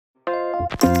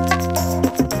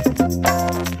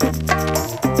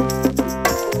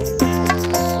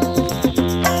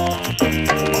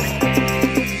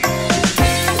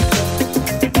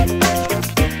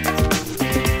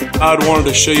I wanted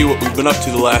to show you what we've been up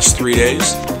to the last 3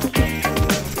 days.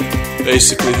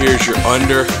 Basically, here's your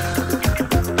under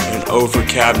and over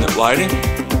cabinet lighting.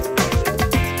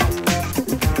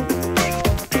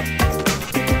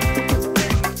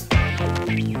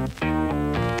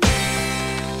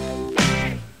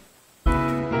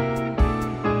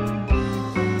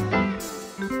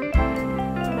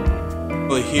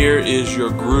 Here is your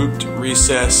grouped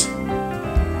recess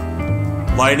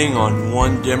lighting on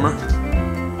one dimmer.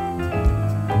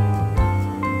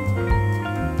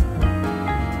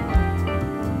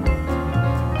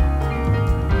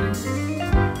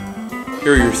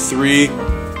 Here are your 3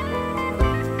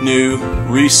 new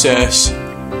recess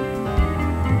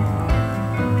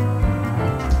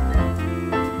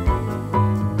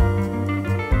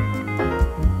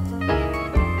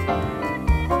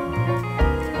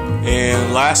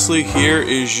and lastly, here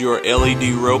is your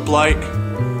LED rope light,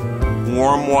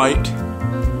 warm white,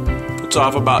 puts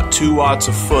off about 2 watts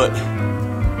a foot,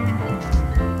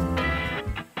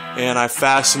 and I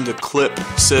fastened a clip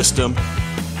system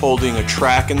holding a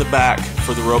track in the back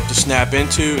for the rope to snap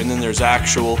into, and then there's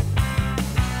actual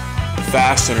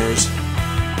fasteners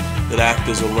that act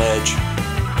as a ledge.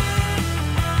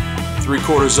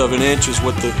 3/4 of an inch is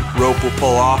what the rope will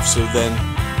pull off, so then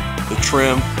the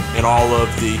trim and all of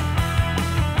the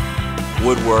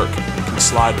woodwork can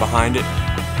slide behind it.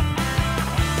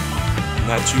 And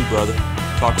that's you, brother.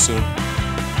 Talk soon.